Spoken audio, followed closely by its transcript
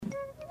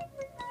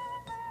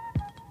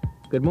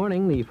Good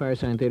morning. The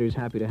Firesign Theater is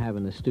happy to have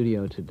in the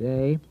studio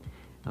today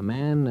a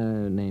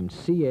man named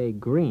C.A.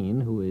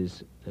 Green, who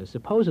is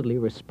supposedly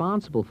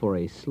responsible for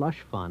a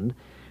slush fund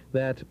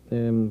that,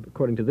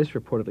 according to this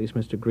report at least,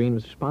 Mr. Green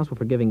was responsible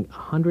for giving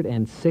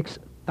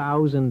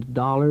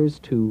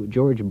 $106,000 to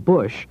George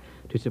Bush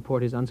to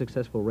support his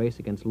unsuccessful race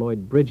against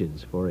Lloyd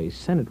Bridges for a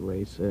Senate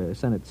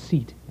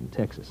seat in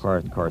Texas.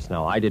 Of course.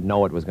 Now, I didn't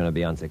know it was going to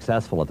be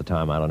unsuccessful at the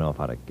time. I don't know if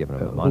I'd have given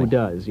him the money. Who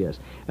does, yes.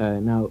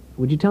 Now,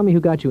 would you tell me who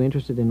got you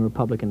interested in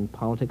Republican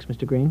politics,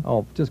 Mr. Green?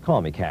 Oh, just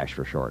call me Cash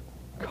for short.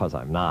 Because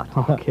I'm not.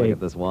 Okay. Look at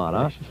this wad,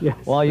 huh? Yes.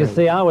 Well, you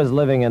see, I was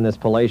living in this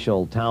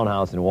palatial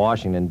townhouse in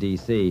Washington,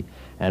 D.C.,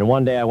 and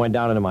one day I went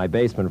down into my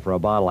basement for a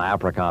bottle of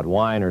apricot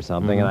wine or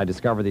something, and I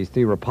discovered these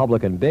three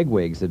Republican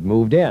bigwigs had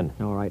moved in.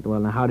 All right. Well,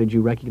 now, how did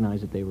you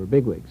recognize that they were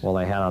bigwigs? Well,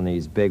 they had on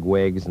these big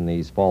wigs and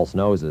these false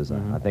noses.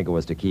 I think it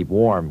was to keep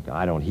warm.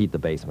 I don't heat the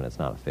basement. It's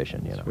not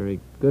efficient, you know. That's very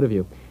good of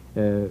you.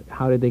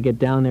 How did they get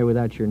down there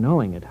without your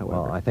knowing it,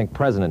 however? Well, I think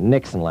President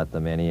Nixon let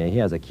them in. He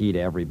has a key to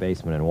every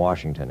basement in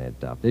Washington.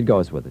 It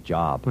goes with the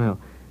job. Well,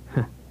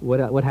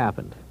 what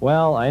happened?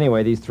 Well,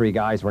 anyway, these three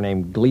guys were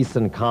named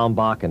Gleason,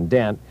 Kalmbach, and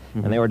Dent,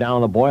 and they were down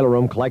in the boiler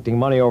room collecting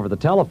money over the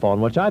telephone,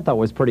 which I thought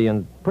was pretty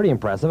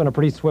impressive and a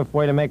pretty swift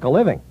way to make a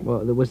living. Well,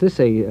 was this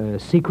a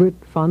secret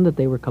fund that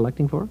they were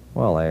collecting for?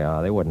 Well,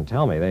 they wouldn't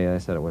tell me. They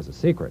said it was a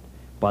secret.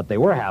 But they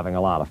were having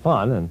a lot of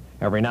fun, and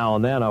every now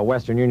and then a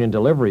Western Union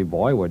delivery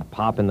boy would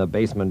pop in the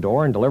basement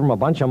door and deliver them a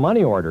bunch of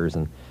money orders,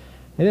 and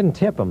they didn't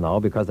tip them,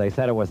 though, because they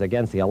said it was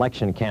against the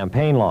election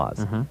campaign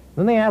laws.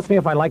 Then they asked me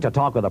if I'd like to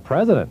talk with the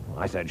president.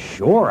 I said,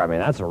 sure. I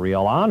mean, that's a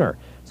real honor.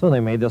 So they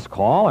made this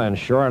call, and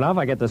sure enough,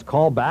 I get this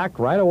call back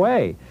right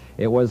away.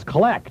 It was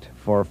collect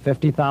for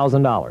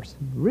 $50,000.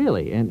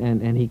 Really?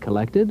 And he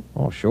collected?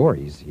 Oh, sure.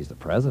 He's the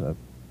president.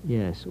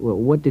 Yes. Well,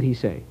 what did he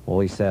say? Well,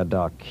 he said,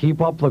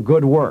 keep up the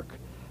good work.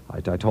 I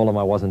told him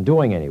I wasn't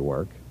doing any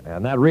work,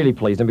 and that really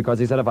pleased him because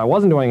he said if I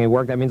wasn't doing any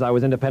work, that means I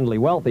was independently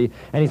wealthy,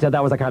 and he said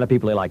that was the kind of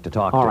people he liked to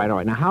talk to. All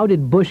right. Now, how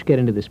did Bush get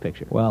into this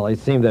picture? Well, it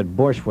seemed that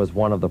Bush was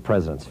one of the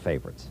president's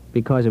favorites.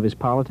 Because of his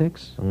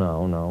politics?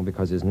 No,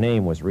 because his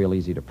name was real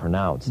easy to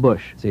pronounce.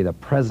 Bush. See, the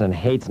president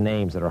hates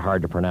names that are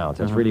hard to pronounce.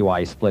 That's really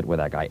why he split with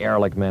that guy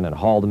Ehrlichman and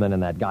Haldeman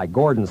and that guy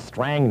Gordon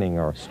Strangning,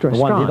 or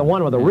the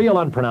one with a real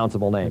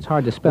unpronounceable name. It's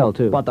hard to spell,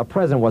 too. But the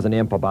president was an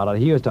imp about it.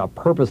 He used to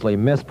purposely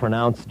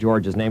mispronounce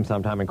George's name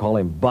sometime and call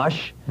him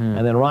Bush,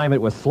 and then rhyme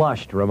it with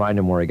slush to remind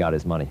him where he got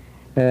his money.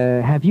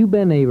 Have you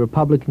been a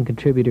Republican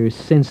contributor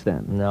since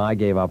then? No, I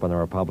gave up on the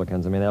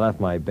Republicans. I mean, they left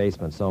my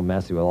basement so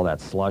messy with all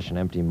that slush and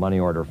empty money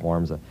order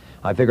forms.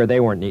 I figured they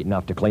weren't neat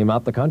enough to clean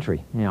up the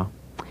country. Yeah.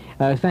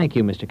 Thank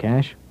you, Mr.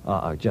 Cash.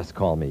 Just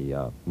call me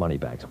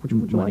Moneybags. Would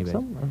you Moneybags.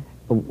 like some?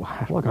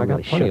 Look, I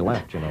got plenty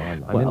left, you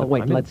know.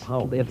 Let's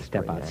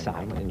step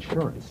outside.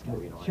 Insurance.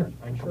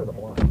 I'm sure the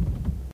blind.